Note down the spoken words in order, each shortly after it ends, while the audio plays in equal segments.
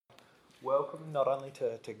welcome not only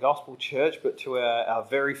to Gospel Church, but to our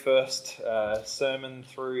very first sermon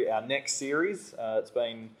through our next series. It's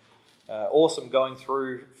been awesome going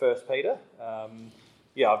through 1 Peter.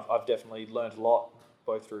 I've definitely learned a lot,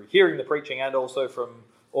 both through hearing the preaching and also from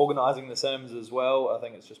organising the sermons as well. I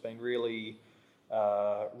think it's just been really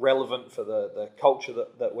relevant for the culture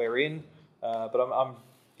that we're in. But I'm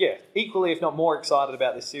equally, if not more, excited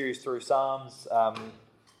about this series through Psalms. I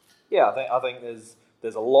think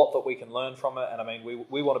there's a lot that we can learn from it, and I mean,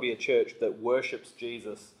 we want to be a church that worships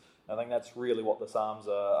Jesus. I think that's really what the Psalms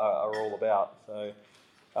are all about. So,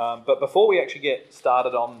 but before we actually get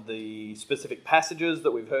started on the specific passages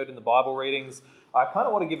that we've heard in the Bible readings, I kind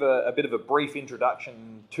of want to give a bit of a brief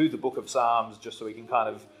introduction to the book of Psalms, just so we can kind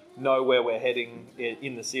of know where we're heading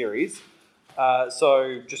in the series.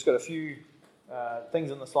 So just got a few things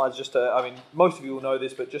on the slides, most of you will know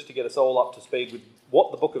this, but just to get us all up to speed with what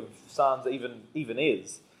the book of Psalms even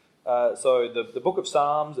is. So the book of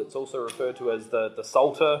Psalms, it's also referred to as the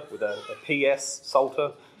Psalter, with a PS,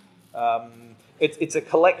 Psalter. It's a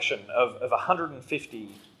collection of 150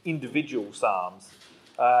 individual psalms,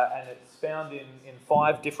 and it's found in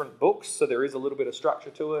 5 different books, so there is a little bit of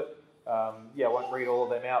structure to it. I won't read all of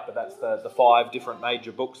them out, but that's the 5 different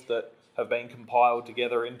major books that have been compiled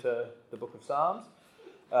together into the book of Psalms.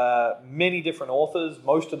 Many different authors.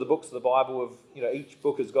 Most of the books of the Bible have, each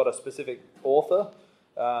book has got a specific author.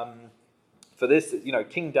 For this,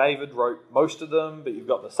 King David wrote most of them, but you've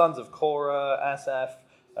got the sons of Korah, Asaph.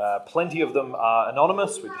 Plenty of them are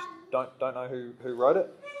anonymous. We just don't know who wrote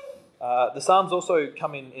it. The Psalms also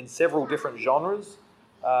come in several different genres.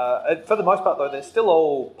 For the most part, though, they're still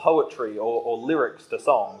all poetry or lyrics to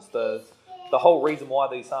songs. The whole reason why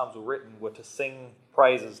these psalms were written were to sing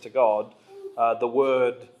praises to God. The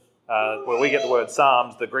word, where we get the word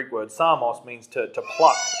psalms, the Greek word psalmos, means to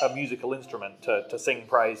pluck a musical instrument, to sing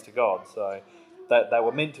praise to God. So that they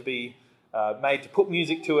were meant to be made to put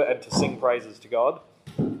music to it and to sing praises to God.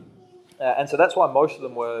 And so that's why most of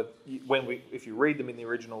them were, if you read them in the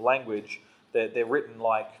original language, they're written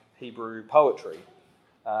like Hebrew poetry.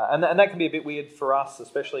 And that can be a bit weird for us,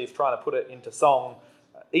 especially if trying to put it into song.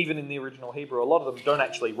 Even in the original Hebrew, a lot of them don't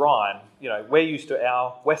actually rhyme. We're used to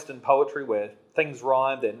our Western poetry where things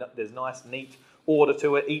rhyme. There's nice, neat order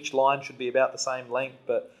to it. Each line should be about the same length.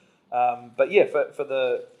 But for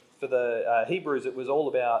the Hebrews, it was all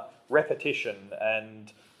about repetition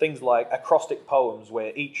and things like acrostic poems,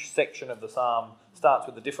 where each section of the psalm starts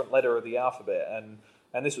with a different letter of the alphabet.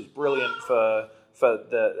 And this was brilliant for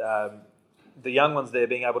the young ones there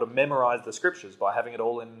being able to memorise the scriptures by having it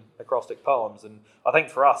all in acrostic poems. And I think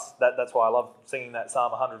for us, that's why I love singing that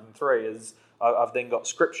Psalm 103, is I've then got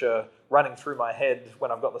scripture running through my head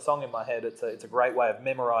when I've got the song in my head. It's a great way of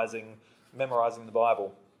memorising the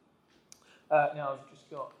Bible. Now I've just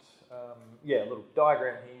got a little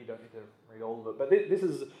diagram here. You don't need to read all of it, but this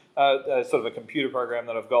is a sort of a computer program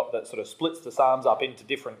that I've got that sort of splits the Psalms up into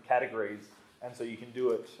different categories, and so you can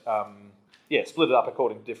do it. Split it up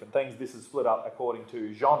according to different things. This is split up according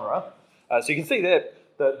to genre. So you can see there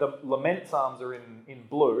the lament psalms are in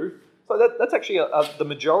blue. So that's actually the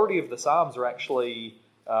majority of the psalms are actually,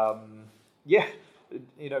 mainly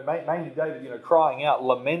David, crying out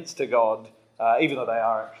laments to God, even though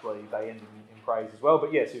they end in praise as well.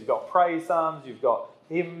 But yes, you've got praise psalms, you've got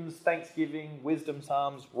hymns, thanksgiving, wisdom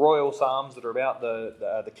psalms, royal psalms that are about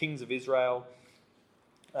the kings of Israel.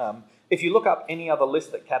 If you look up any other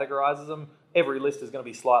list that categorises them, every list is going to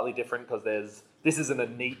be slightly different, because this isn't a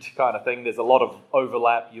neat kind of thing. There's a lot of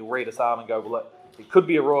overlap. You'll read a psalm and go, well, it could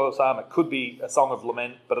be a royal psalm, it could be a song of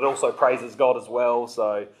lament, but it also praises God as well.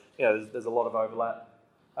 So, there's a lot of overlap.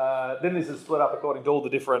 Then this is split up according to all the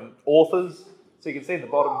different authors. So you can see in the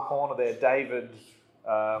bottom corner there, David,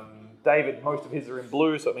 most of his are in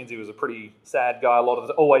blue, so it means he was a pretty sad guy.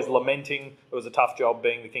 Always lamenting. It was a tough job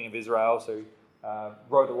being the king of Israel, so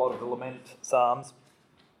wrote a lot of the lament psalms.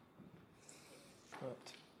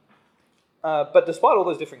 But despite all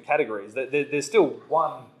those different categories, there's still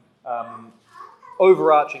one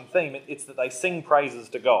overarching theme. It's that they sing praises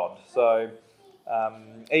to God. So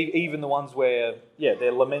even the ones where,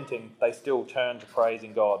 they're lamenting, they still turn to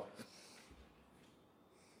praising God.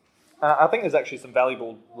 I think there's actually some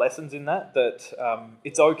valuable lessons in that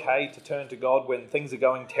it's okay to turn to God when things are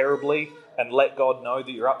going terribly and let God know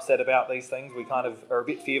that you're upset about these things. We kind of are a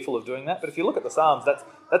bit fearful of doing that. But if you look at the Psalms,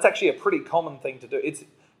 that's actually a pretty common thing to do.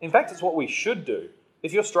 In fact, it's what we should do.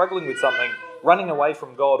 If you're struggling with something, running away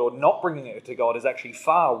from God or not bringing it to God is actually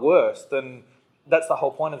far worse than... That's the whole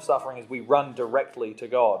point of suffering, is we run directly to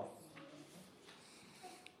God.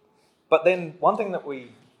 But then one thing that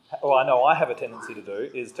I know I have a tendency to do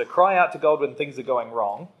is to cry out to God when things are going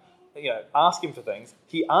wrong, ask him for things,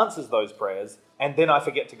 he answers those prayers, and then I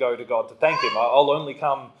forget to go to God to thank him. I'll only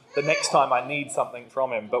come the next time I need something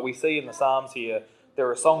from him. But we see in the Psalms here, there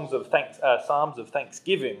are psalms of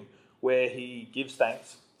thanksgiving where he gives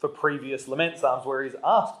thanks for previous lament psalms where he's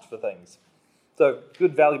asked for things. So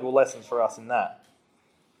good, valuable lessons for us in that.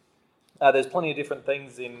 There's plenty of different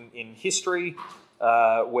things in history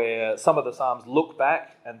where some of the psalms look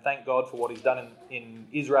back and thank God for what he's done in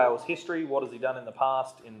Israel's history. What has he done in the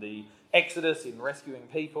past, in the Exodus, in rescuing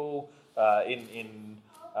people, in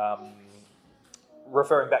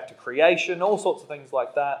referring back to creation, all sorts of things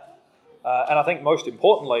like that. And I think most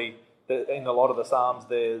importantly, in a lot of the Psalms,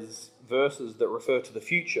 there's verses that refer to the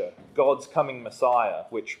future, God's coming Messiah,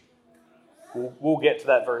 which we'll get to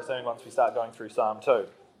that very soon once we start going through Psalm 2.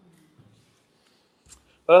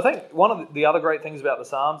 But I think one of the other great things about the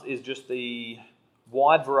Psalms is just the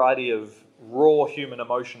wide variety of raw human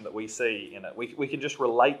emotion that we see in it. We can just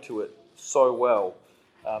relate to it so well.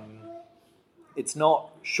 It's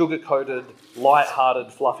not sugar-coated,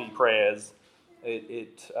 light-hearted, fluffy prayers.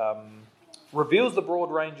 It reveals the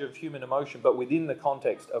broad range of human emotion, but within the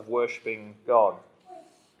context of worshipping God.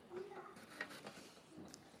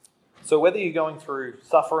 So whether you're going through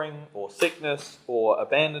suffering or sickness or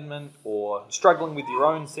abandonment or struggling with your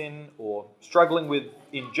own sin or struggling with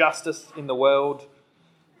injustice in the world,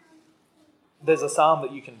 there's a psalm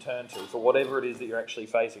that you can turn to for whatever it is that you're actually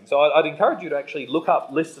facing. So I'd encourage you to actually look up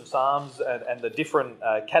lists of psalms and the different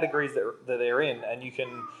categories that they're in, and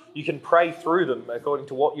you can pray through them according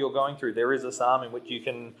to what you're going through. There is a psalm in which you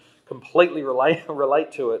can completely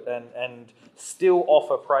relate to it and still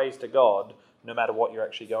offer praise to God no matter what you're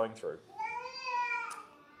actually going through.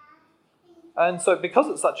 And so because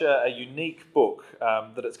it's such a unique book,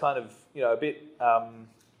 that it's kind of a bit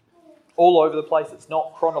all over the place. It's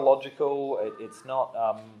not chronological. It's not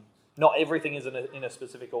everything is in a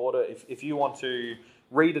specific order. If you want to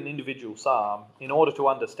read an individual psalm, in order to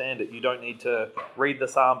understand it, you don't need to read the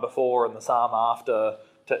psalm before and the psalm after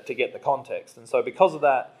to get the context. And so because of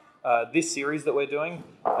that, this series that we're doing,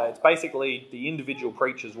 it's basically the individual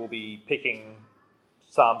preachers will be picking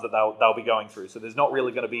psalms that they'll be going through. So there's not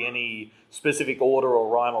really going to be any specific order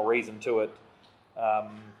or rhyme or reason to it.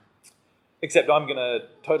 Except I'm going to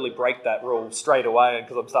totally break that rule straight away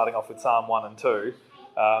because I'm starting off with Psalm 1 and 2.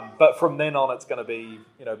 But from then on, it's going to be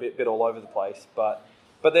a bit all over the place. But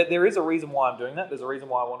there is a reason why I'm doing that. There's a reason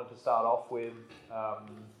why I wanted to start off with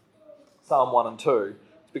Psalm 1 and 2.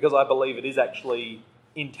 It's because I believe it is actually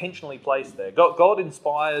intentionally placed there. God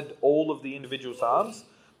inspired all of the individual psalms,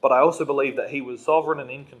 but I also believe that he was sovereign and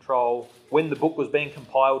in control. When the book was being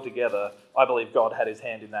compiled together, I believe God had his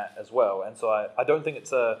hand in that as well. And so I don't think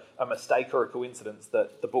it's a mistake or a coincidence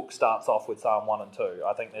that the book starts off with Psalm 1 and 2.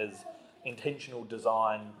 I think there's intentional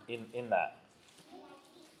design in that.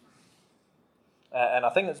 And I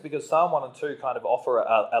think it's because Psalm 1 and 2 kind of offer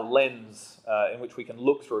a lens in which we can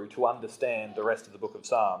look through to understand the rest of the book of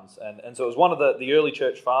Psalms. And so it was one of the early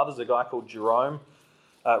church fathers, a guy called Jerome,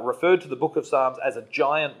 referred to the book of Psalms as a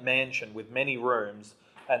giant mansion with many rooms,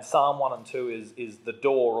 and Psalm 1 and 2 is the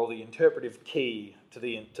door or the interpretive key to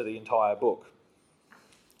the entire book.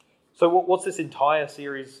 So what's this entire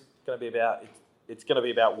series going to be about? It's going to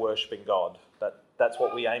be about worshipping God. That's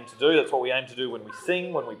what we aim to do. That's what we aim to do when we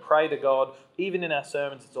sing, when we pray to God. Even in our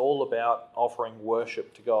sermons, it's all about offering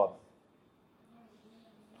worship to God.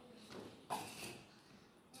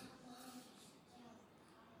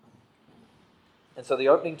 And so the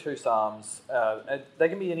opening two psalms, they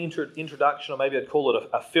can be an introduction, or maybe I'd call it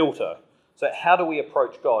a filter. So how do we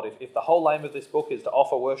approach God? If the whole aim of this book is to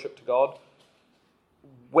offer worship to God,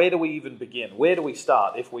 where do we even begin? Where do we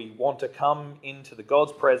start if we want to come into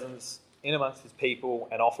God's presence, in amongst his people,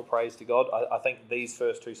 and offer praise to God? I think these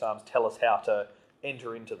first two psalms tell us how to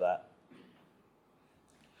enter into that.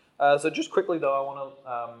 So just quickly though, I want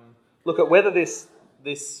to look at whether this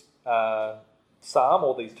psalm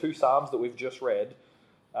or these two psalms that we've just read,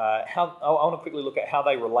 I want to quickly look at how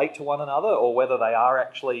they relate to one another, or whether they are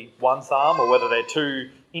actually one psalm, or whether they're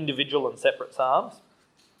two individual and separate psalms.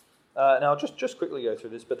 Now I'll just quickly go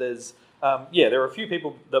through this, but there are a few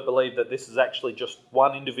people that believe that this is actually just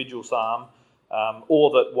one individual psalm,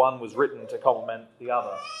 or that one was written to complement the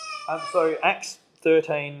other. So Acts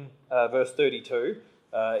 13 verse 32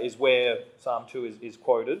 is where Psalm 2 is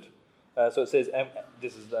quoted. So it says, and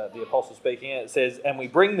this is the apostle speaking, it says, "And we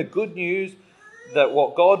bring the good news that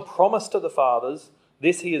what God promised to the fathers,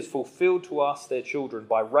 this he has fulfilled to us, their children,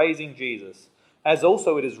 by raising Jesus. As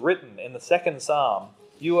also it is written in the second psalm,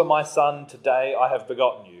 'You are my son, today I have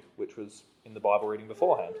begotten you,'" which was in the Bible reading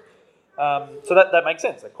beforehand. So that makes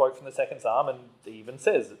sense. A quote from the second psalm, and it even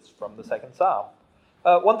says it's from the second psalm.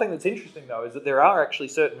 One thing that's interesting, though, is that there are actually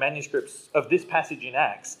certain manuscripts of this passage in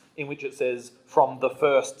Acts in which it says from the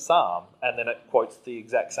first psalm, and then it quotes the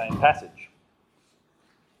exact same passage.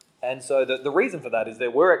 And so the reason for that is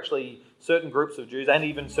there were actually certain groups of Jews and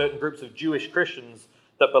even certain groups of Jewish Christians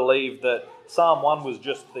that believed that Psalm 1 was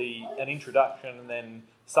just an introduction, and then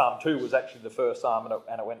Psalm 2 was actually the first psalm,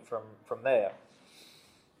 and it went from there.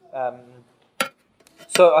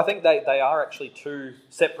 So I think they are actually two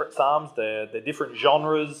separate psalms. They're different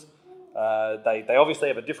genres. They obviously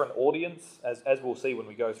have a different audience, as we'll see when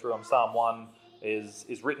we go through them. Psalm 1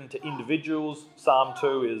 is written to individuals. Psalm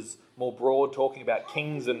 2 is more broad, talking about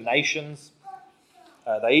kings and nations.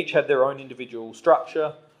 They each have their own individual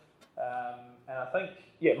structure. And I think,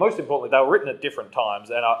 most importantly, they were written at different times.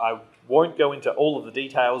 And I won't go into all of the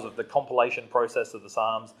details of the compilation process of the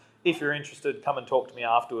Psalms. If you're interested, come and talk to me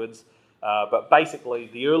afterwards. But basically,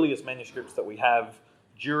 the earliest manuscripts that we have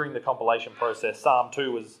during the compilation process, Psalm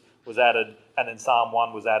 2 was added, and then Psalm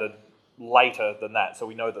 1 was added later than that. So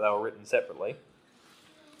we know that they were written separately.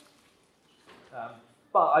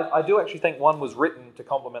 But I do actually think one was written to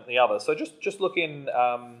complement the other. So just look in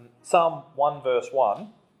Psalm 1 verse 1.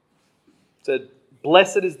 It said,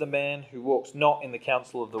 "Blessed is the man who walks not in the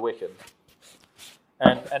counsel of the wicked."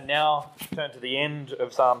 And now turn to the end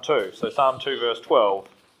of Psalm 2. So Psalm 2 verse 12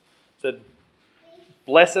 said,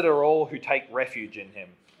 "Blessed are all who take refuge in him."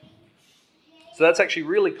 So that's actually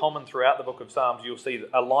really common throughout the book of Psalms. You'll see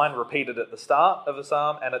a line repeated at the start of the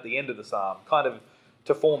psalm and at the end of the psalm, kind of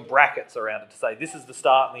to form brackets around it, to say this is the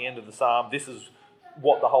start and the end of the psalm, this is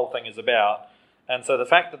what the whole thing is about. And so the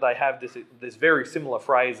fact that they have this very similar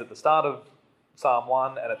phrase at the start of Psalm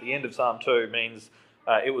 1 and at the end of Psalm 2 means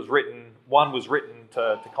one was written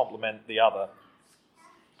to complement the other.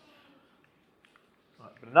 Right,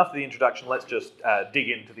 but enough of the introduction, let's just dig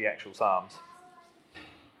into the actual Psalms.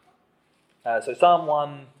 So Psalm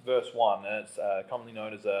 1 verse 1, and it's commonly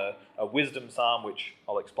known as a wisdom psalm, which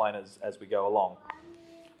I'll explain as we go along.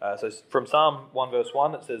 So from Psalm 1 verse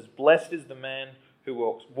 1 it says, "Blessed is the man who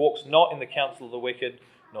walks not in the counsel of the wicked,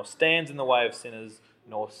 nor stands in the way of sinners,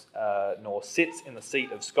 nor sits in the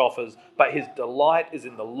seat of scoffers, but his delight is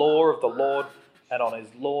in the law of the Lord, and on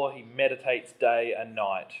his law he meditates day and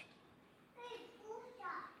night."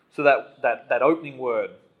 So that opening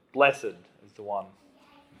word, blessed, is the one.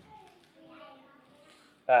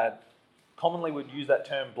 Commonly we'd use that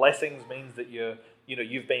term. Blessings means that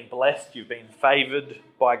you've been blessed, you've been favoured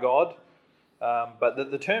by God. But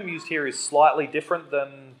the term used here is slightly different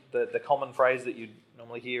than the common phrase that you'd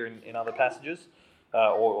normally hear in other passages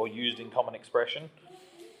or used in common expression.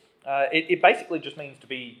 It basically just means to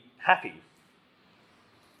be happy.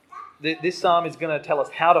 This psalm is going to tell us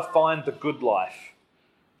how to find the good life.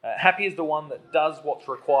 Happy is the one that does what's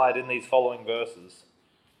required in these following verses.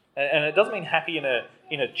 And it doesn't mean happy in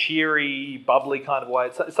a cheery, bubbly kind of way.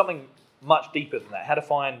 It's something much deeper than that. How to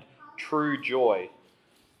find true joy.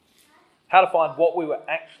 How to find what we were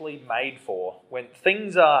actually made for. When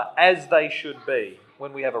things are as they should be.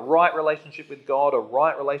 When we have a right relationship with God, a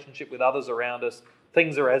right relationship with others around us,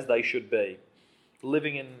 things are as they should be.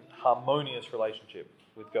 Living in harmonious relationship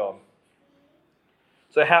with God.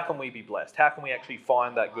 So how can we be blessed? How can we actually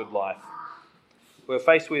find that good life? We're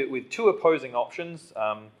faced with two opposing options.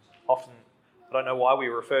 Often, I don't know why we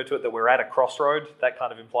refer to it that we're at a crossroad. That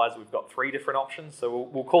kind of implies that we've got three different options. So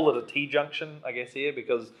we'll call it a T-junction, I guess, here,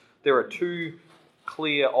 because there are two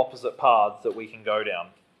clear opposite paths that we can go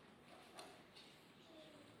down.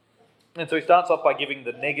 And so he starts off by giving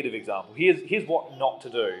the negative example. Here's what not to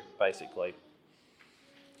do, basically.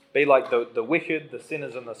 Be like the wicked, the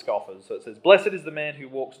sinners, and the scoffers. So it says, "Blessed is the man who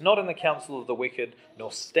walks not in the counsel of the wicked,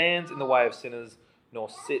 nor stands in the way of sinners, nor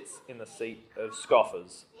sits in the seat of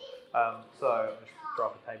scoffers." So I'll just draw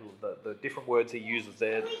up a table of the different words he uses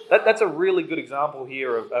there. That's a really good example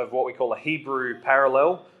here of what we call a Hebrew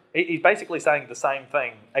parallel. He's basically saying the same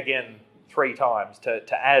thing again 3 times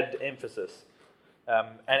to add emphasis.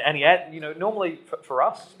 And he normally for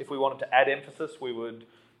us, if we wanted to add emphasis, we would,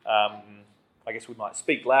 I guess we might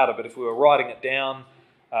speak louder, but if we were writing it down,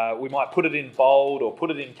 we might put it in bold or put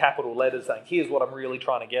it in capital letters saying, here's what I'm really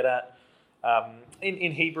trying to get at.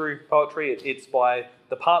 In Hebrew poetry, it's by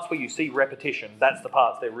the parts where you see repetition. That's the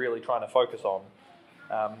parts they're really trying to focus on.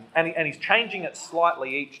 And he's changing it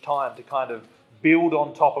slightly each time to kind of build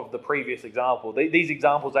on top of the previous example. These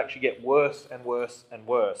examples actually get worse and worse and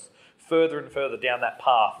worse, further and further down that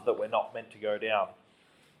path that we're not meant to go down.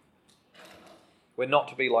 We're not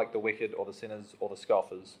to be like the wicked or the sinners or the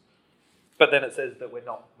scoffers. But then it says that we're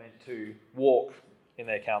not meant to walk in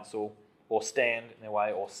their counsel or stand in their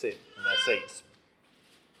way or sit in their seats.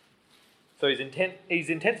 So he's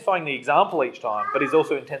intensifying the example each time, but he's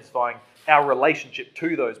also intensifying our relationship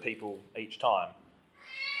to those people each time.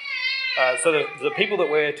 So the people that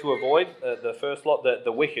we're to avoid, the first lot,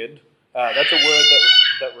 the wicked, that's a word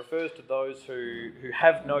that refers to those who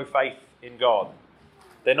have no faith in God.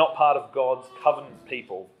 They're not part of God's covenant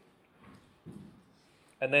people.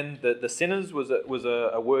 And then the sinners was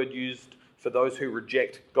a word used for those who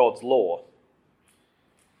reject God's law.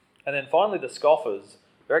 And then finally the scoffers,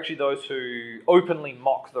 they're actually those who openly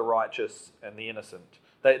mock the righteous and the innocent.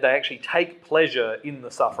 They actually take pleasure in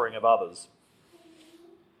the suffering of others.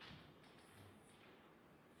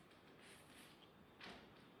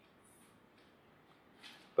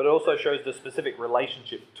 But it also shows the specific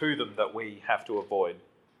relationship to them that we have to avoid.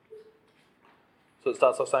 So it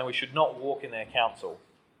starts off saying we should not walk in their counsel.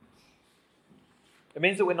 It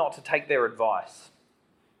means that we're not to take their advice.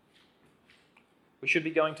 We should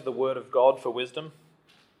be going to the Word of God for wisdom,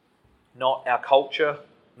 not our culture,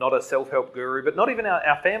 not a self-help guru, but not even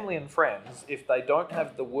our family and friends. If they don't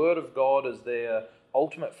have the Word of God as their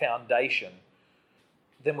ultimate foundation,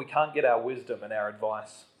 then we can't get our wisdom and our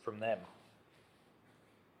advice from them.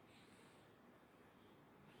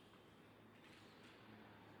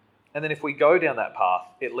 And then if we go down that path,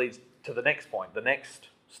 it leads to the next point, the next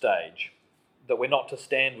stage, that we're not to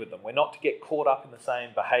stand with them. We're not to get caught up in the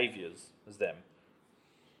same behaviours as them.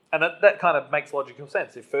 And that kind of makes logical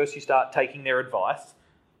sense. If first you start taking their advice,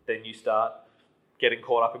 then you start getting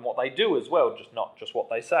caught up in what they do as well, not just what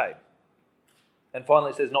they say. And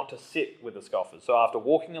finally it says not to sit with the scoffers. So after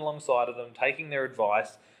walking alongside of them, taking their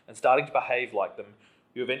advice and starting to behave like them,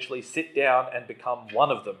 you eventually sit down and become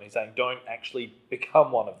one of them. He's saying don't actually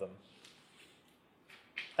become one of them.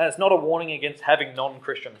 And it's not a warning against having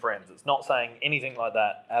non-Christian friends. It's not saying anything like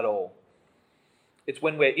that at all. It's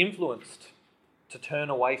when we're influenced to turn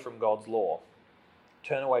away from God's law,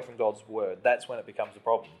 turn away from God's word. That's when it becomes a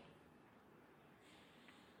problem.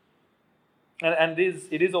 And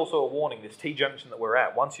it is also a warning, this T-junction that we're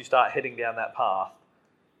at. Once you start heading down that path,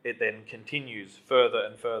 it then continues further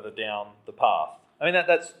and further down the path. I mean,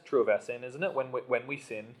 that's true of our sin, isn't it? When we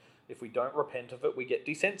sin, if we don't repent of it, we get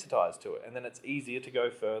desensitized to it. And then it's easier to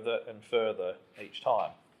go further and further each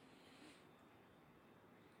time.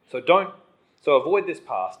 So avoid this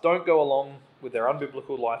path. Don't go along with their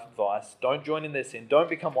unbiblical life advice. Don't join in their sin. Don't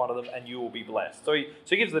become one of them and you will be blessed. So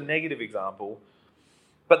he gives the negative example,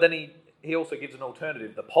 but then he also gives an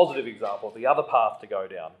alternative, the positive example, the other path to go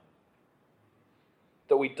down.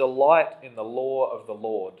 That we delight in the law of the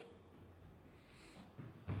Lord.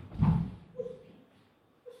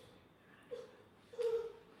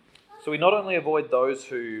 So we not only avoid those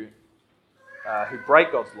who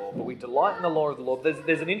break God's law, but we delight in the law of the Lord.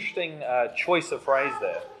 There's an interesting choice of phrase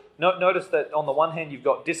there. Notice that on the one hand you've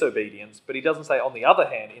got disobedience, but he doesn't say on the other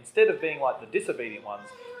hand, instead of being like the disobedient ones,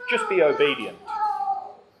 just be obedient.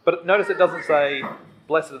 But notice it doesn't say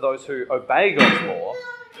blessed are those who obey God's law.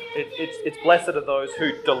 It's blessed are those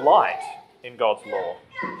who delight in God's law.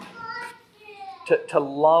 To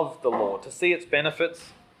love the law, to see its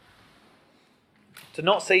benefits, to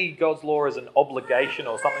not see God's law as an obligation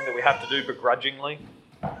or something that we have to do begrudgingly.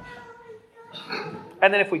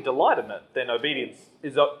 And then if we delight in it, then obedience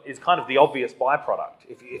is kind of the obvious byproduct.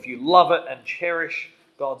 If you love it and cherish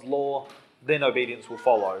God's law, then obedience will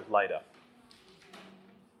follow later.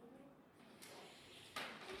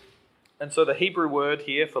 And so the Hebrew word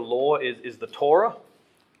here for law is the Torah.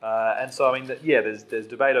 And so, I mean, there's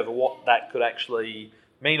debate over what that could actually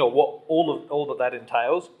mean or what all that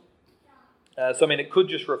entails. So, I mean, it could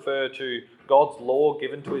just refer to God's law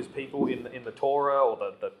given to his people in the Torah or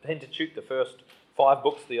the Pentateuch, the first 5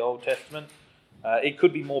 books of the Old Testament. It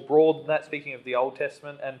could be more broad than that, speaking of the Old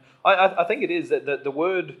Testament. And I think it is that the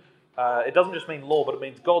word, it doesn't just mean law, but it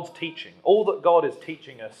means God's teaching. All that God is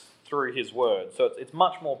teaching us through his word. So it's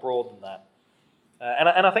much more broad than that.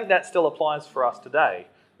 And I think that still applies for us today.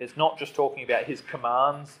 It's not just talking about his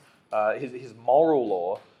commands, his moral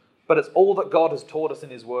law, but it's all that God has taught us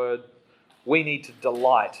in his word. We need to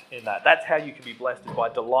delight in that. That's how you can be blessed, is by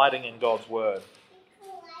delighting in God's word.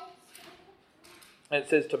 And it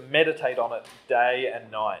says to meditate on it day and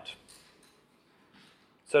night.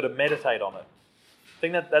 So to meditate on it. I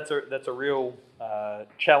think that's a real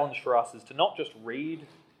challenge for us, is to not just read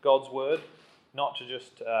God's word, not to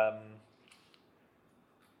just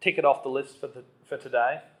tick it off the list for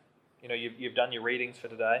today. You know, you've done your readings for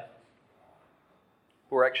today.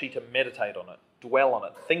 Or actually to meditate on it, dwell on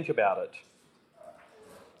it, think about it.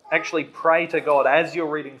 Actually pray to God as you're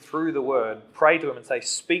reading through the word. Pray to him and say,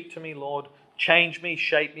 speak to me, Lord. Change me,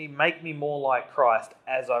 shape me, make me more like Christ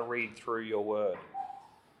as I read through your word.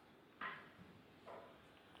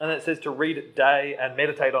 And it says to read it day and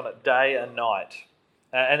meditate on it day and night.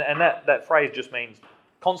 And that phrase just means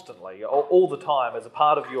constantly, all the time, as a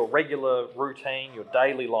part of your regular routine, your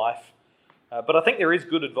daily life. But I think there is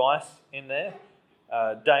good advice in there.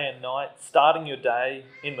 Day and night, starting your day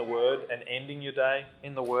in the Word and ending your day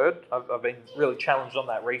in the Word. I've been really challenged on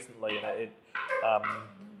that recently, and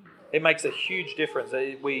it makes a huge difference.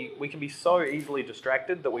 We can be so easily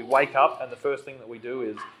distracted that we wake up and the first thing that we do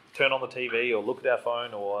is turn on the TV or look at our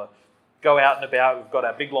phone or go out and about. We've got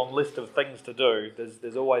our big long list of things to do.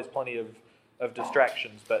 There's always plenty of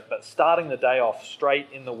distractions, but starting the day off straight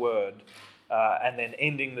in the Word and then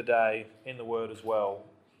ending the day in the Word as well,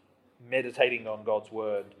 meditating on God's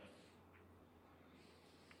Word.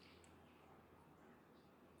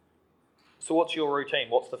 So what's your routine?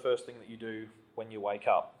 What's the first thing that you do when you wake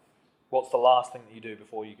up? What's the last thing that you do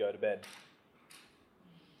before you go to bed?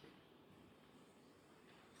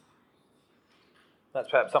 That's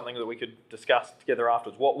perhaps something that we could discuss together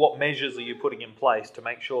afterwards. What measures are you putting in place to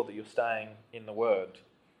make sure that you're staying in the Word?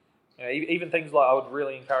 Even things like, I would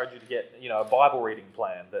really encourage you to get a Bible reading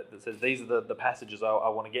plan that says these are the passages I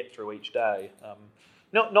want to get through each day.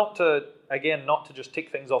 Not to just tick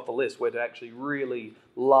things off the list, where to actually really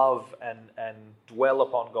love and dwell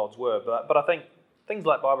upon God's Word. But I think things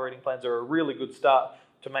like Bible reading plans are a really good start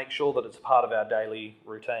to make sure that it's part of our daily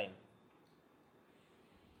routine.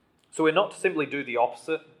 So we're not to simply do the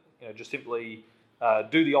opposite, just simply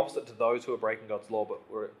do the opposite to those who are breaking God's law, but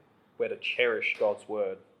we're to cherish God's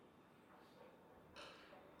Word.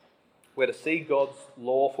 We're to see God's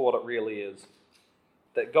law for what it really is.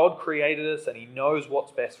 That God created us and He knows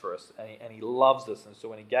what's best for us and He loves us. And so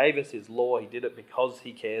when He gave us His law, He did it because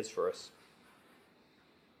He cares for us.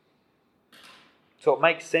 So it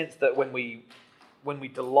makes sense that when we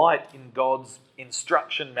delight in God's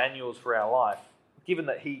instruction manuals for our life, given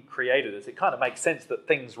that He created us, it kind of makes sense that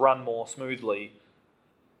things run more smoothly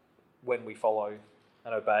when we follow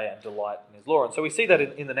and obey and delight in His law. And so we see that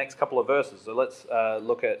in the next couple of verses. So let's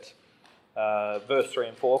look at verse 3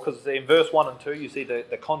 and 4, because in verse 1 and 2 you see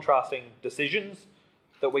the contrasting decisions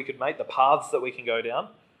that we could make, the paths that we can go down,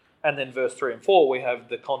 and then verse 3 and 4 we have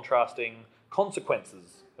the contrasting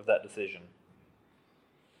consequences of that decision.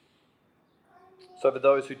 So for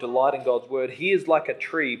those who delight in God's Word, He is like a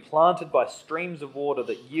tree planted by streams of water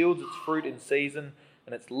that yields its fruit in season,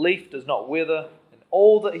 and its leaf does not wither, and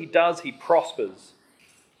all that he does He prospers.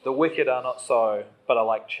 The wicked are not so, but are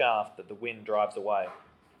like chaff that the wind drives away.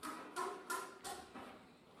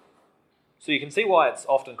 So you can see why it's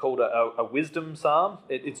often called a wisdom psalm.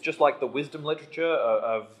 It's just like the wisdom literature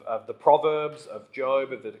of the Proverbs, of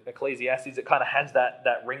Job, of the Ecclesiastes. It kind of has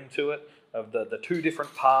that ring to it, of the two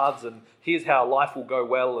different paths, and here's how life will go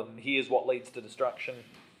well, and here's what leads to destruction.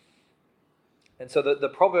 And so the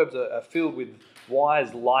Proverbs are filled with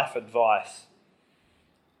wise life advice.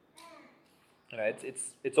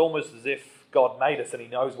 It's almost as if God made us and He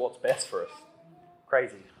knows what's best for us.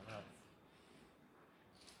 Crazy.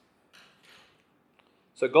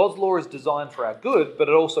 So God's law is designed for our good, but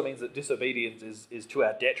it also means that disobedience is to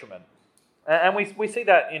our detriment. And we see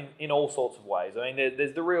that in all sorts of ways. I mean,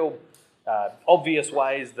 there's the real obvious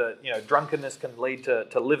ways that drunkenness can lead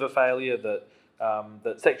to liver failure,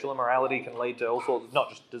 that sexual immorality can lead to all sorts of,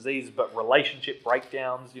 not just disease, but relationship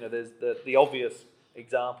breakdowns. There's the obvious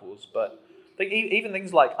examples. But I think even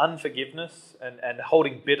things like unforgiveness and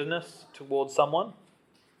holding bitterness towards someone,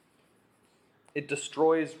 it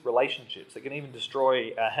destroys relationships. It can even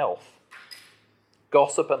destroy our health.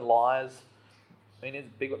 Gossip and lies. I mean,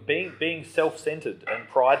 it's being self-centered and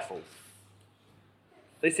prideful.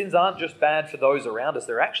 These sins aren't just bad for those around us.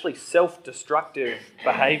 They're actually self-destructive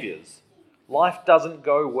behaviours. Life doesn't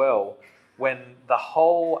go well when the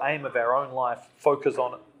whole aim of our own life focuses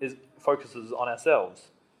on ourselves.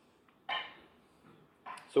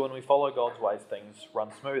 So when we follow God's ways, things run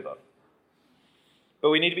smoother. But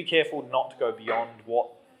we need to be careful not to go beyond what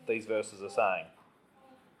these verses are saying.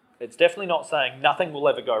 It's definitely not saying nothing will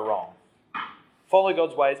ever go wrong. Follow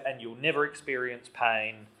God's ways and you'll never experience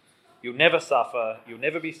pain. You'll never suffer. You'll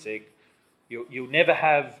never be sick. You'll never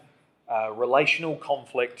have relational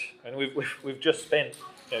conflict. And we've just spent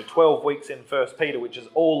 12 weeks in 1 Peter, which is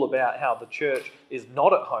all about how the church is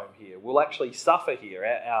not at home here. We'll actually suffer here.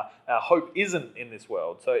 Our hope isn't in this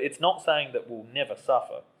world. So it's not saying that we'll never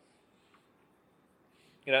suffer.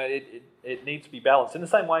 It needs to be balanced. In the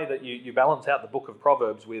same way that you balance out the book of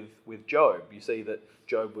Proverbs with Job. You see that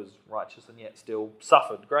Job was righteous and yet still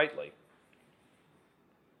suffered greatly.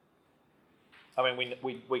 I mean,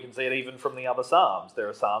 we can see it even from the other Psalms. There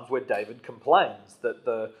are Psalms where David complains that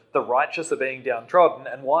the righteous are being downtrodden,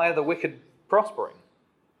 and why are the wicked prospering?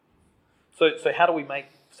 So how do we make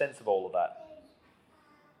sense of all of that?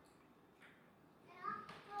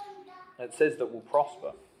 It says that we'll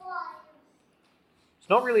prosper. It's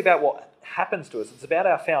not really about what happens to us, it's about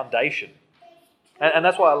our foundation. And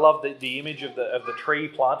that's why I love the image of the tree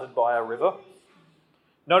planted by a river.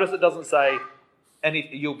 Notice it doesn't say, and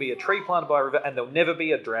you'll be a tree planted by a river and there'll never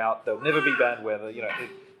be a drought, there'll never be bad weather.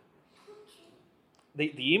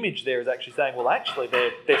 The image there is actually saying, well, actually,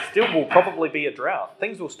 there still will probably be a drought.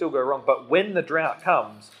 Things will still go wrong, but when the drought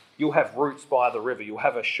comes, you'll have roots by the river. You'll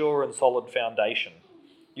have a sure and solid foundation.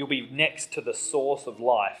 You'll be next to the source of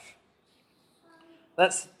life.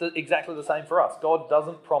 That's exactly the same for us. God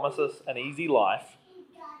doesn't promise us an easy life,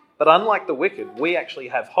 but unlike the wicked, we actually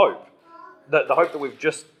have hope. The hope that we've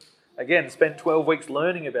just, again, spent 12 weeks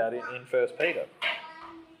learning about in 1 Peter.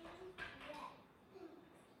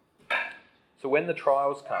 So when the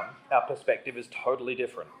trials come, our perspective is totally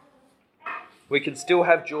different. We can still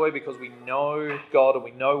have joy because we know God and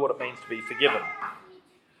we know what it means to be forgiven.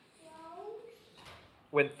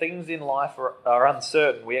 When things in life are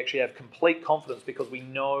uncertain, we actually have complete confidence because we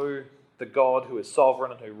know the God who is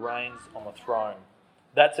sovereign and who reigns on the throne.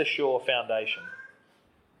 That's a sure foundation.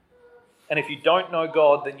 And if you don't know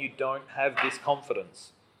God, then you don't have this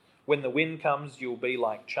confidence. When the wind comes, you'll be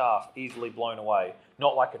like chaff, easily blown away,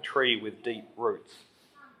 not like a tree with deep roots.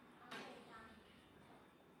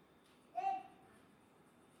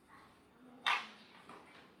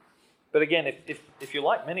 But again, if you're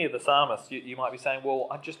like many of the psalmists, you might be saying, well,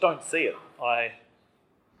 I just don't see it. I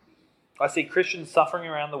see Christians suffering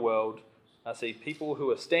around the world. I see people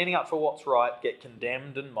who are standing up for what's right get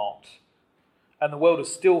condemned and mocked. And the world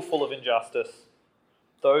is still full of injustice.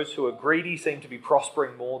 Those who are greedy seem to be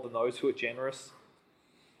prospering more than those who are generous.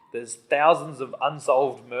 There's thousands of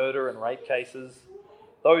unsolved murder and rape cases.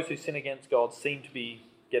 Those who sin against God seem to be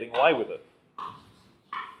getting away with it.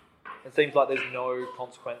 It seems like there's no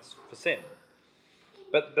consequence for sin.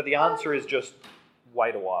 But the answer is just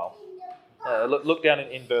wait a while. Look down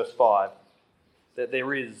in verse 5. That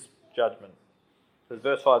there is judgment. So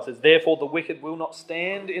verse 5 says, therefore the wicked will not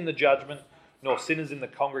stand in the judgment, nor sinners in the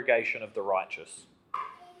congregation of the righteous.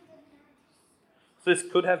 So this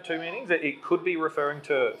could have two meanings. It could be referring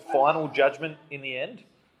to final judgment in the end.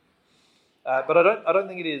 But I don't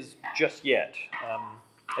think it is just yet.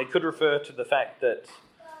 It could refer to the fact that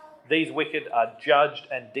these wicked are judged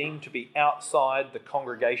and deemed to be outside the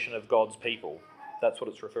congregation of God's people. That's what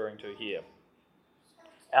it's referring to here.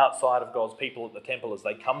 Outside of God's people at the temple as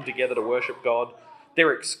they come together to worship God.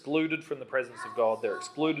 They're excluded from the presence of God. They're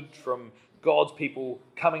excluded from God's people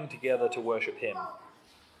coming together to worship Him.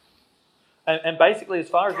 And basically, as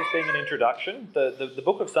far as this being an introduction, the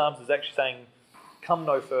book of Psalms is actually saying, come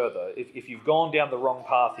no further. If you've gone down the wrong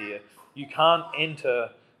path here, you can't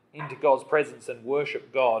enter into God's presence and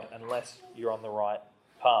worship God unless you're on the right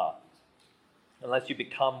path, unless you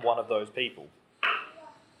become one of those people.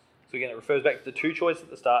 So again, it refers back to the two choices at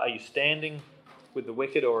the start. Are you standing with the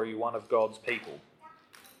wicked or are you one of God's people?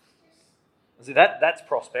 And see, that's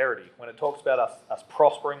prosperity. When it talks about us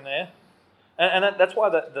prospering there, and that's why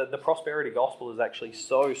the prosperity gospel is actually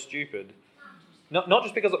so stupid. Not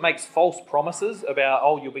just because it makes false promises about,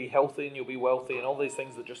 oh, you'll be healthy and you'll be wealthy and all these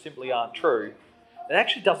things that just simply aren't true. It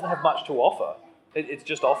actually doesn't have much to offer. It's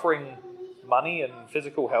just offering money and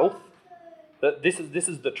physical health. But this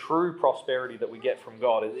is the true prosperity that we get from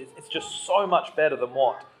God. It's just so much better than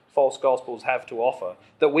what false gospels have to offer.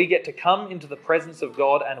 That we get to come into the presence of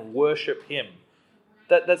God and worship Him.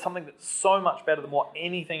 That's something that's so much better than what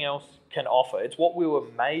anything else can offer. It's what we were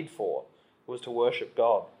made for, was to worship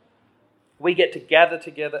God. We get to gather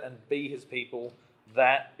together and be His people.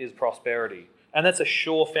 That is prosperity. And that's a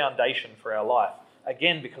sure foundation for our life.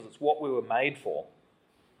 Again, because it's what we were made for.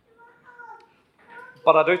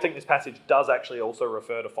 But I do think this passage does actually also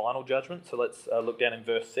refer to final judgment. So let's look down in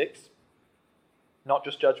verse 6. Not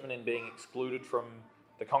just judgment in being excluded from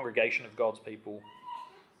the congregation of God's people.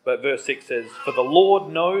 But verse 6 says, for the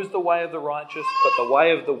Lord knows the way of the righteous, but the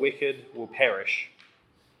way of the wicked will perish.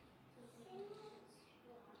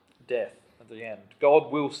 Death at the end.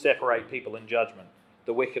 God will separate people in judgment,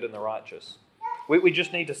 the wicked and the righteous. We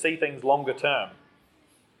just need to see things longer term.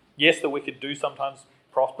 Yes, the wicked do sometimes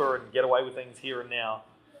prosper and get away with things here and now,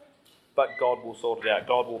 but God will sort it out.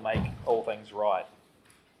 God will make all things right.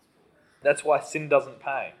 That's why sin doesn't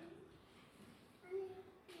pay.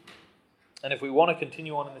 And if we want to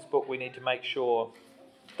continue on in this book, we need to make sure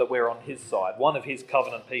that we're on His side, one of His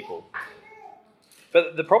covenant people.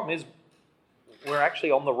 But the problem is, we're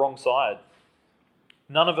actually on the wrong side.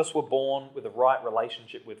 None of us were born with a right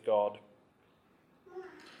relationship with God.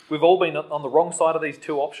 We've all been on the wrong side of these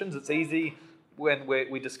two options. It's easy. when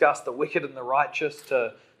we discuss the wicked and the righteous,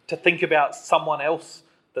 to think about someone else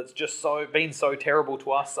that's just been so terrible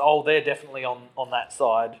to us. Oh, they're definitely on that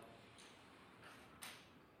side.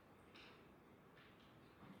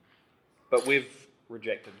 But we've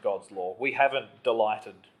rejected God's law. We haven't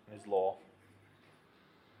delighted in His law.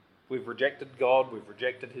 We've rejected God. We've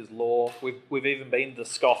rejected His law. We've even been the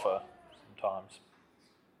scoffer sometimes.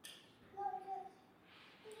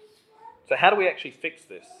 So how do we actually fix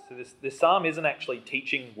this? So this psalm isn't actually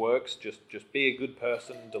teaching works. Just be a good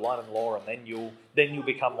person, delight in law, and then you'll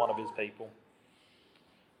become one of His people.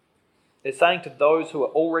 It's saying to those who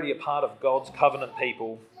are already a part of God's covenant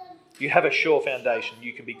people, you have a sure foundation.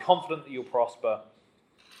 You can be confident that you'll prosper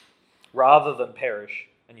rather than perish,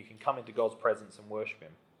 and you can come into God's presence and worship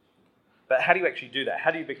Him. But how do you actually do that?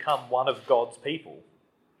 How do you become one of God's people?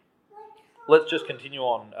 Let's just continue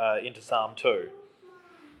on into Psalm 2.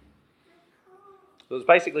 So it's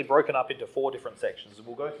basically broken up into 4 different sections, and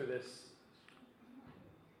we'll go through this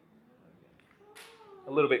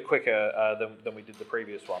a little bit quicker than we did the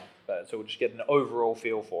previous one. So we'll just get an overall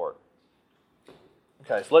feel for it.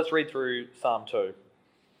 Okay, so let's read through Psalm 2. It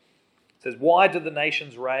says, "Why do the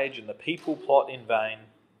nations rage and the people plot in vain?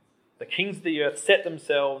 The kings of the earth set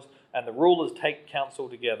themselves, and the rulers take counsel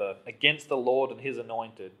together against the Lord and His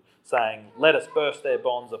anointed, saying, 'Let us burst their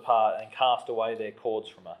bonds apart and cast away their cords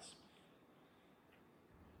from us.'"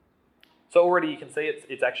 So already you can see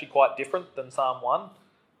it's actually quite different than Psalm 1.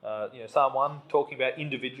 Psalm 1 talking about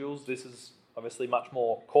individuals. This is obviously much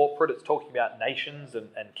more corporate. It's talking about nations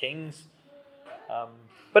and kings.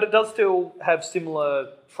 But it does still have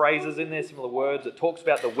similar phrases in there, similar words. It talks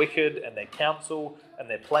about the wicked and their counsel and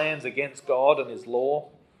their plans against God and His law.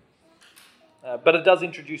 But it does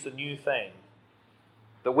introduce a new theme.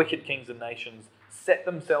 The wicked kings and nations set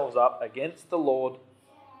themselves up against the Lord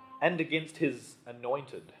and against His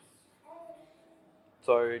anointed.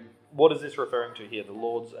 So what is this referring to here? The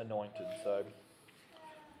Lord's anointed. So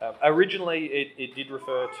originally it did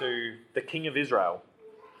refer to the king of Israel.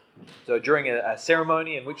 So during a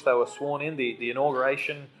ceremony in which they were sworn in, the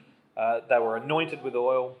inauguration, they were anointed with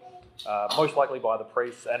oil, most likely by the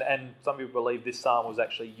priests. And some people believe this psalm was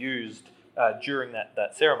actually used during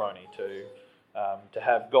that ceremony to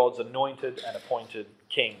have God's anointed and appointed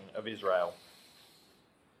king of Israel.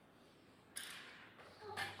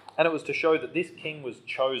 And it was to show that this king was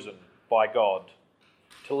chosen by God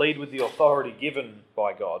to lead with the authority given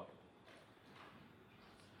by God.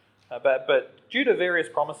 But due to various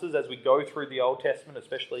promises as we go through the Old Testament,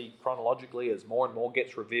 especially chronologically as more and more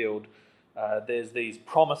gets revealed, there's these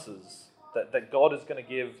promises that God is going to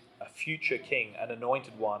give a future king, an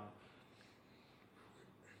anointed one,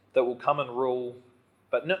 that will come and rule,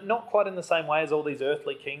 but not quite in the same way as all these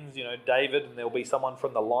earthly kings, David, and there'll be someone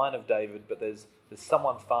from the line of David, but there's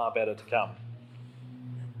someone far better to come.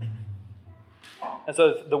 And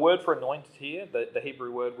so the word for anointed here, the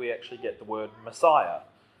Hebrew word, we actually get the word Messiah,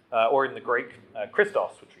 or in the Greek,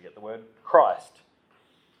 Christos, which we get the word Christ.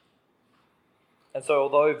 And so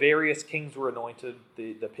although various kings were anointed,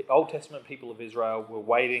 the Old Testament people of Israel were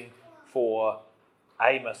waiting for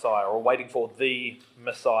a Messiah, or waiting for the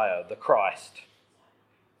Messiah, the Christ.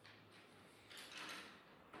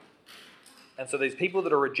 And so these people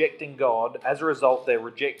that are rejecting God, as a result, they're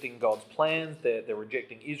rejecting God's plans, they're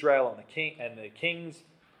rejecting Israel and their kings,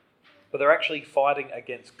 but they're actually fighting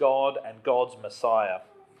against God and God's Messiah.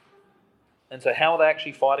 And so how are they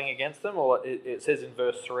actually fighting against them? Well, it says in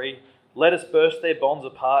verse 3, "Let us burst their bonds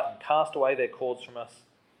apart and cast away their cords from us."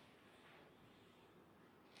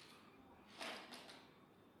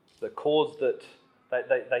 The cords that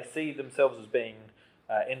they see themselves as being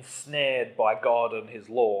ensnared by God and His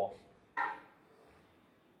law.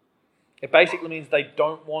 It basically means they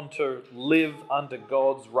don't want to live under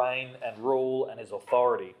God's reign and rule and His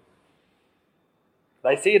authority.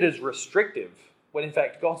 They see it as restrictive, when in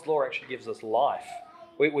fact God's law actually gives us life.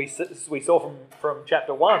 We saw from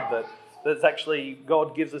chapter 1 that it's actually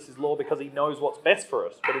God gives us His law because He knows what's best for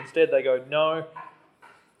us. But instead they go, no,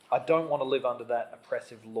 I don't want to live under that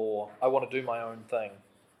oppressive law. I want to do my own thing.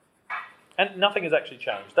 And nothing has actually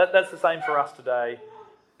changed. That's the same for us today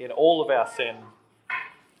in all of our sin.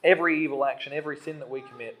 Every evil action, every sin that we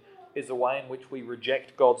commit is a way in which we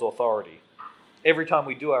reject God's authority. Every time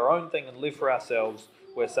we do our own thing and live for ourselves,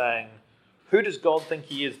 we're saying, who does God think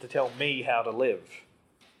He is to tell me how to live?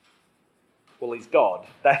 Well, He's God.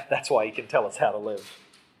 That's why He can tell us how to live.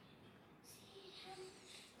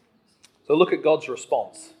 So look at God's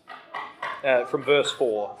response from verse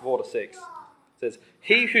 4 to 6. It says,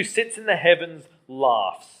 "He who sits in the heavens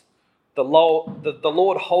laughs. The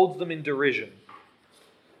Lord holds them in derision.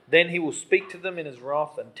 Then he will speak to them in his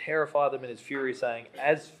wrath and terrify them in his fury, saying,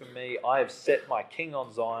 "As for me, I have set my king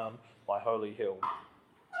on Zion, my holy hill."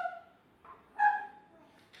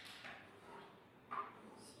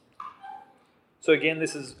 So again,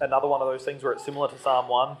 this is another one of those things where it's similar to Psalm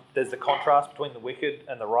 1. There's the contrast between the wicked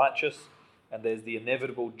and the righteous, and there's the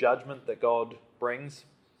inevitable judgment that God brings.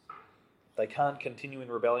 They can't continue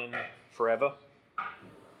in rebellion forever.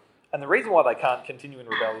 And the reason why they can't continue in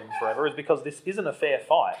rebellion forever is because this isn't a fair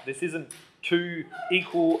fight. This isn't two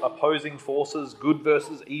equal opposing forces, good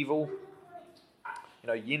versus evil.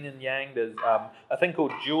 Yin and yang. There's a thing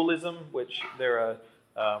called dualism, which there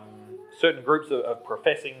are certain groups of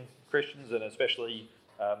professing Christians, and especially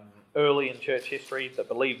early in church history, that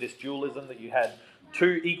believe this dualism, that you had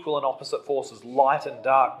two equal and opposite forces, light and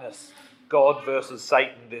darkness, God versus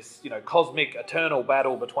Satan, this cosmic eternal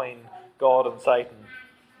battle between God and Satan.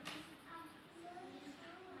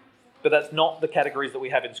 But that's not the categories that we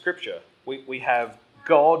have in Scripture. We have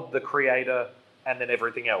God, the Creator, and then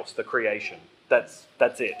everything else, the creation. That's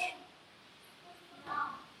it.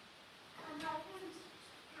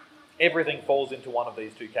 Everything falls into one of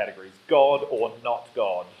these two categories, God or not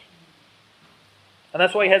God. And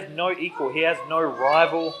that's why he has no equal, he has no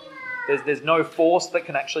rival, there's no force that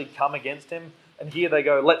can actually come against him. And here they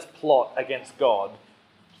go, let's plot against God.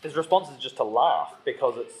 His response is just to laugh,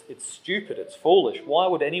 because it's stupid, it's foolish. Why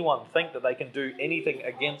would anyone think that they can do anything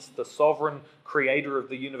against the sovereign creator of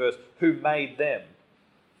the universe who made them?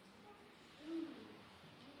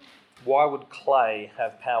 Why would clay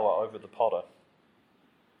have power over the potter?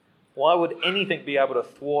 Why would anything be able to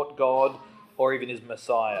thwart God or even his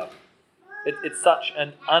Messiah? It's such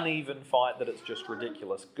an uneven fight that it's just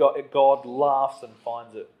ridiculous. God laughs and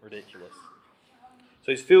finds it ridiculous.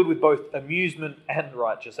 So he's filled with both amusement and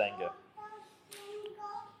righteous anger.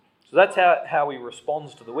 So that's how he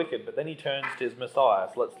responds to the wicked, but then he turns to his Messiah.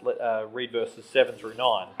 So let's read verses 7 through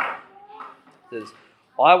 9. It says,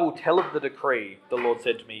 "I will tell of the decree, the Lord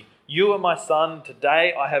said to me. You are my son,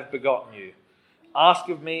 today I have begotten you. Ask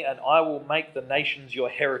of me, and I will make the nations your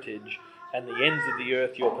heritage, and the ends of the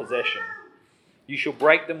earth your possession. You shall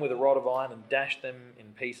break them with a rod of iron and dash them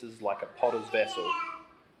in pieces like a potter's vessel."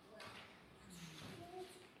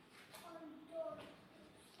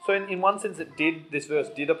 So in one sense this verse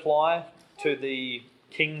did apply to the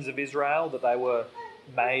kings of Israel, that they were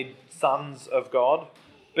made sons of God.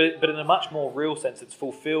 But in a much more real sense, it's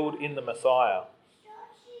fulfilled in the Messiah.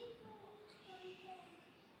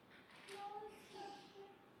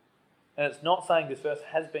 And it's not saying this verse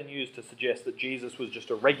has been used to suggest that Jesus was just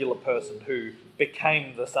a regular person who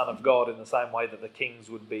became the Son of God in the same way that the kings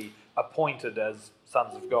would be appointed as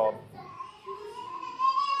sons of God.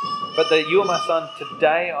 But that "you are my son,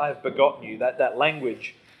 today I have begotten you," that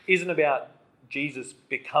language isn't about Jesus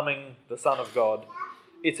becoming the Son of God.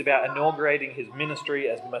 It's about inaugurating his ministry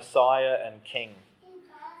as Messiah and King.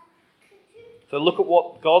 So look at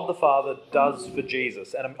what God the Father does for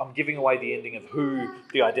Jesus. And I'm giving away the ending of who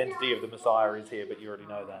the identity of the Messiah is here, but you already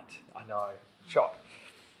know that. I know. Shock.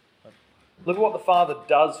 Look at what the Father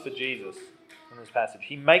does for Jesus in this passage.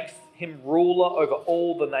 He makes him ruler over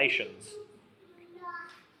all the nations.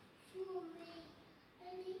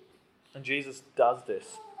 And Jesus does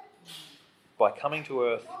this by coming to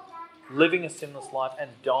earth, living a sinless life,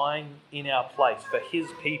 and dying in our place for his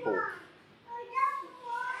people.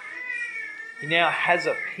 He now has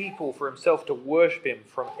a people for himself to worship him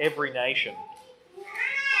from every nation.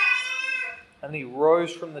 And he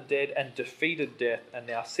rose from the dead and defeated death, and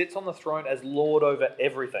now sits on the throne as Lord over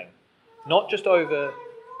everything. Not just over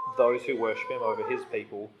those who worship him, over his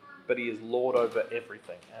people, but he is Lord over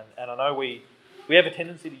everything. And I know we have a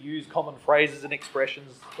tendency to use common phrases and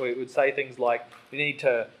expressions. We would say things like, you need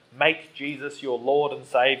to make Jesus your Lord and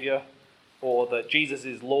Saviour, or that Jesus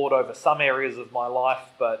is Lord over some areas of my life,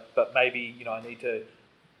 but maybe I need to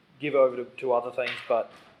give over to other things.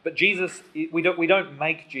 But Jesus, we don't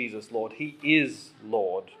make Jesus Lord. He is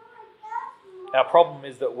Lord. Our problem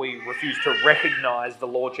is that we refuse to recognise the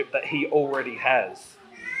lordship that he already has.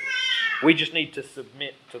 We just need to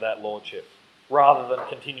submit to that lordship rather than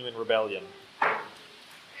continue in rebellion.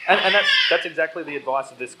 And that's exactly the advice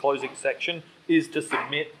of this closing section, is to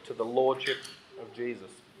submit to the lordship of Jesus.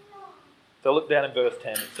 So look down in verse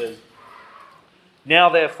 10, it says, "Now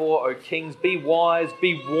therefore, O kings, be wise,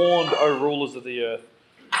 be warned, O rulers of the earth.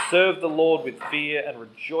 Serve the Lord with fear and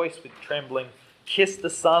rejoice with trembling. Kiss the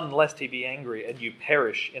Son, lest he be angry and you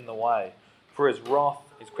perish in the way, for his wrath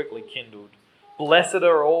is quickly kindled. Blessed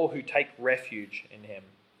are all who take refuge in him."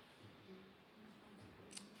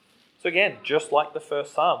 So again, just like the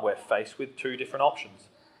first psalm, we're faced with two different options.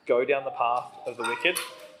 Go down the path of the wicked,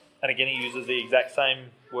 And again, he uses the exact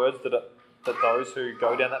same words that those who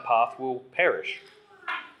go down that path will perish.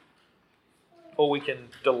 Or we can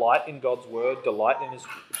delight in God's word, delight in his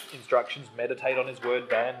instructions, meditate on his word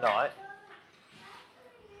day and night.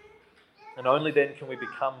 And only then can we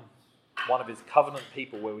become one of his covenant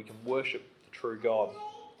people where we can worship the true God.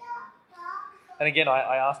 And again,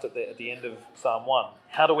 I asked at the end of Psalm 1,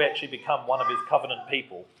 how do we actually become one of his covenant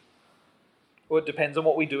people? Well, it depends on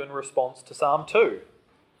what we do in response to Psalm 2.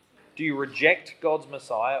 Do you reject God's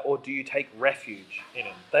Messiah or do you take refuge in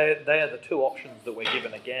him? They are the two options that we're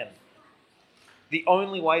given again. The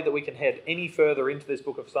only way that we can head any further into this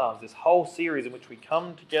book of Psalms, this whole series in which we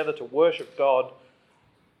come together to worship God,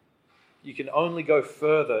 you can only go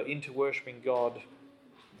further into worshipping God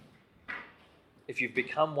if you've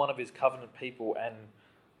become one of his covenant people and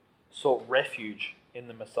sought refuge in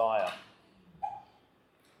the Messiah.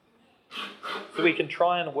 So we can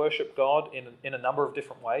try and worship God in a number of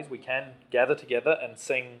different ways. We can gather together and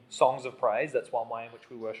sing songs of praise. That's one way in which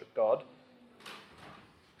we worship God.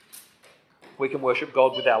 We can worship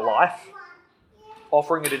God with our life,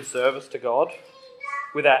 offering it in service to God,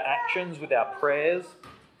 with our actions, with our prayers.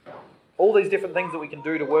 All these different things that we can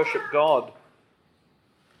do to worship God.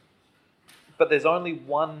 But there's only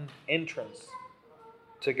one entrance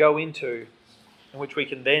to go into in which we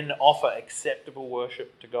can then offer acceptable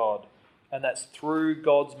worship to God. And that's through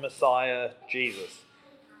God's Messiah, Jesus.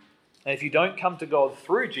 And if you don't come to God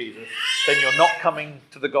through Jesus, then you're not coming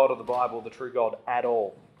to the God of the Bible, the true God, at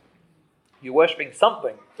all. You're worshipping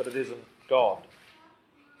something, but it isn't God.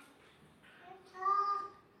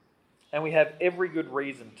 And we have every good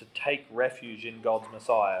reason to take refuge in God's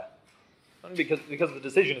Messiah. And because the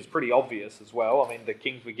decision is pretty obvious as well. I mean, the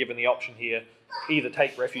kings were given the option here, either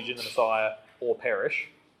take refuge in the Messiah or perish.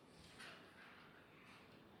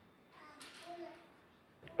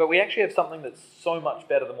 But we actually have something that's so much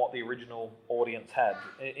better than what the original audience had.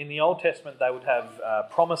 In the Old Testament, they would have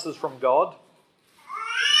promises from God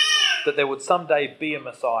that there would someday be a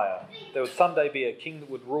Messiah. There would someday be a king that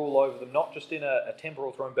would rule over them, not just in a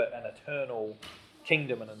temporal throne, but an eternal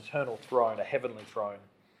kingdom, an eternal throne, a heavenly throne.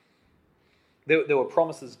 There were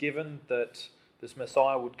promises given that this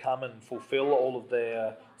Messiah would come and fulfill all of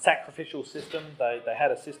their sacrificial system. They had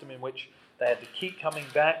a system in which they had to keep coming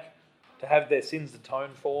back to have their sins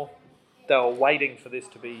atoned for. They were waiting for this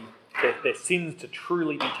to be, their sins to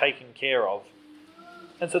truly be taken care of.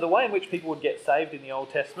 And so the way in which people would get saved in the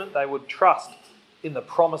Old Testament, they would trust in the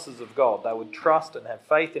promises of God. They would trust and have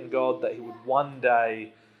faith in God that he would one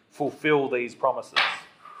day fulfill these promises.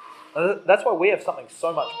 And that's why we have something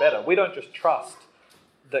so much better. We don't just trust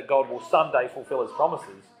that God will someday fulfill his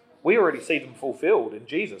promises. We already see them fulfilled in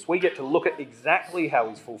Jesus. We get to look at exactly how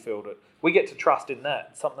he's fulfilled it. We get to trust in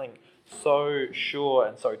that. Something so sure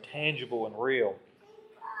and so tangible and real.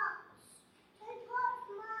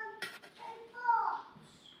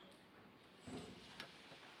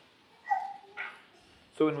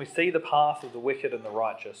 So when we see the path of the wicked and the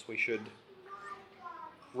righteous, we should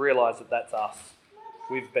realise that that's us.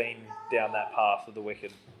 We've been down that path of the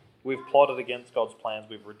wicked. We've plotted against God's plans.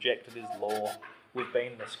 We've rejected his law. We've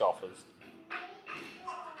been the scoffers.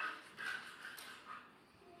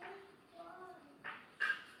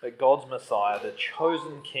 But God's Messiah, the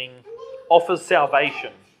chosen King, offers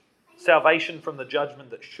salvation. Salvation from the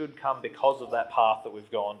judgment that should come because of that path that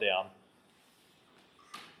we've gone down.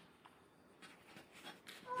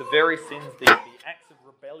 The very sins, the acts of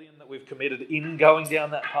rebellion that we've committed in going down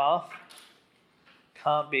that path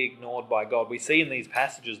can't be ignored by God. We see in these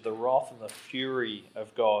passages the wrath and the fury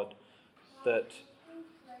of God, that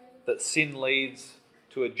sin leads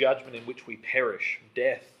to a judgment in which we perish.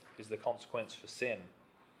 Death is the consequence for sin.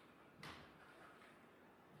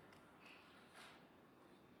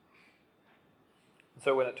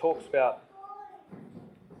 So when it talks about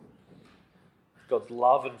God's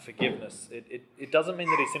love and forgiveness, it doesn't mean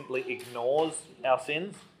that he simply ignores our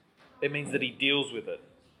sins. It means that he deals with it.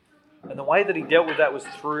 And the way that he dealt with that was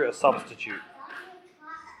through a substitute.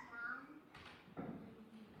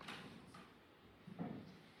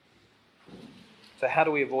 So how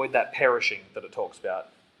do we avoid that perishing that it talks about?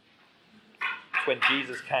 It's when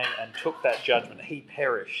Jesus came and took that judgment. He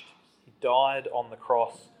perished. He died on the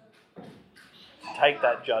cross to take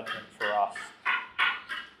that judgment for us.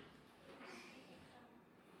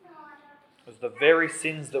 It was the very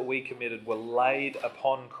sins that we committed were laid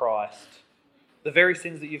upon Christ. The very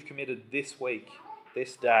sins that you've committed this week,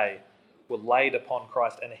 this day, were laid upon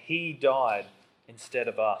Christ, and he died instead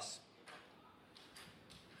of us.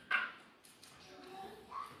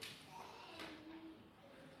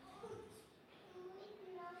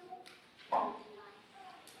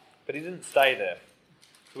 But he didn't stay there.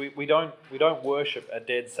 We don't worship a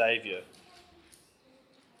dead Saviour.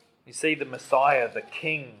 You see, the Messiah, the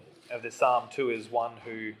King of this Psalm 2, is one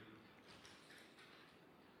who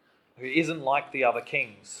isn't like the other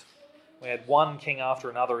kings. We had one king after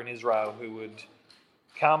another in Israel who would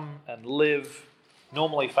come and live,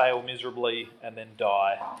 normally fail miserably, and then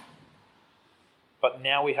die. But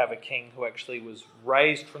now we have a king who actually was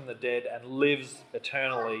raised from the dead and lives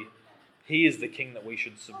eternally. He is the king that we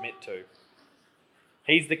should submit to.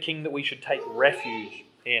 He's the king that we should take refuge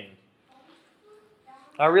in.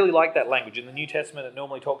 I really like that language. In the New Testament, it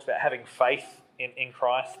normally talks about having faith in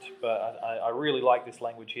Christ, but I really like this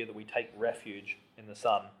language here that we take refuge in the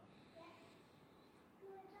Son.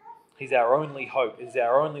 He's our only hope. He's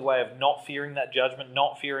our only way of not fearing that judgment,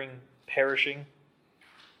 not fearing perishing.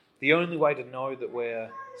 The only way to know that we're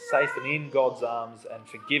safe and in God's arms and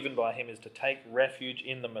forgiven by Him is to take refuge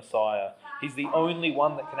in the Messiah. He's the only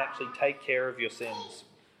one that can actually take care of your sins.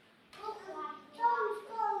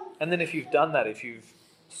 And then if you've done that, if you've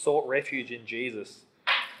sought refuge in Jesus,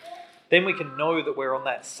 then we can know that we're on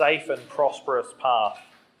that safe and prosperous path,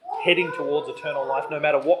 heading towards eternal life. No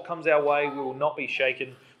matter what comes our way, we will not be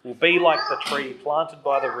shaken. We'll be like the tree planted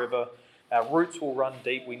by the river. Our roots will run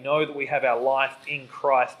deep. We know that we have our life in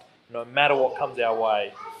Christ no matter what comes our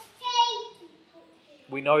way.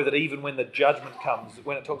 We know that even when the judgment comes,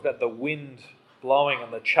 when it talks about the wind blowing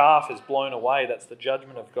and the chaff is blown away, that's the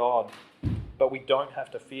judgment of God. But we don't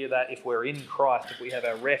have to fear that if we're in Christ, if we have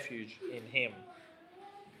our refuge in Him.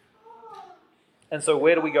 And so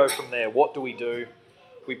where do we go from there? What do?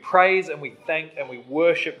 We praise and we thank and we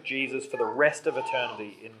worship Jesus for the rest of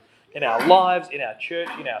eternity in our lives, in our church,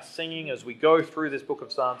 in our singing. As we go through this book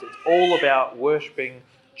of Psalms, it's all about worshipping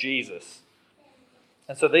Jesus.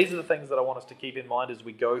 And so these are the things that I want us to keep in mind as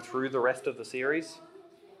we go through the rest of the series,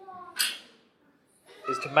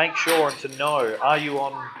 is to make sure and to know, are you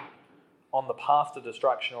on the path to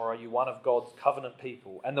destruction, or are you one of God's covenant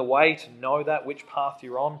people? And the way to know that, which path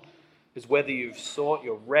you're on, is whether you've sought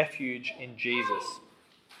your refuge in Jesus.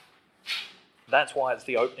 That's why it's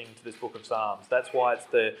the opening to this book of Psalms. That's why it's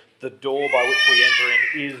the door by which we enter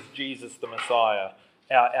in is Jesus the Messiah,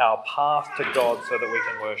 our path to God so that we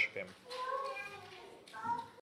can worship Him.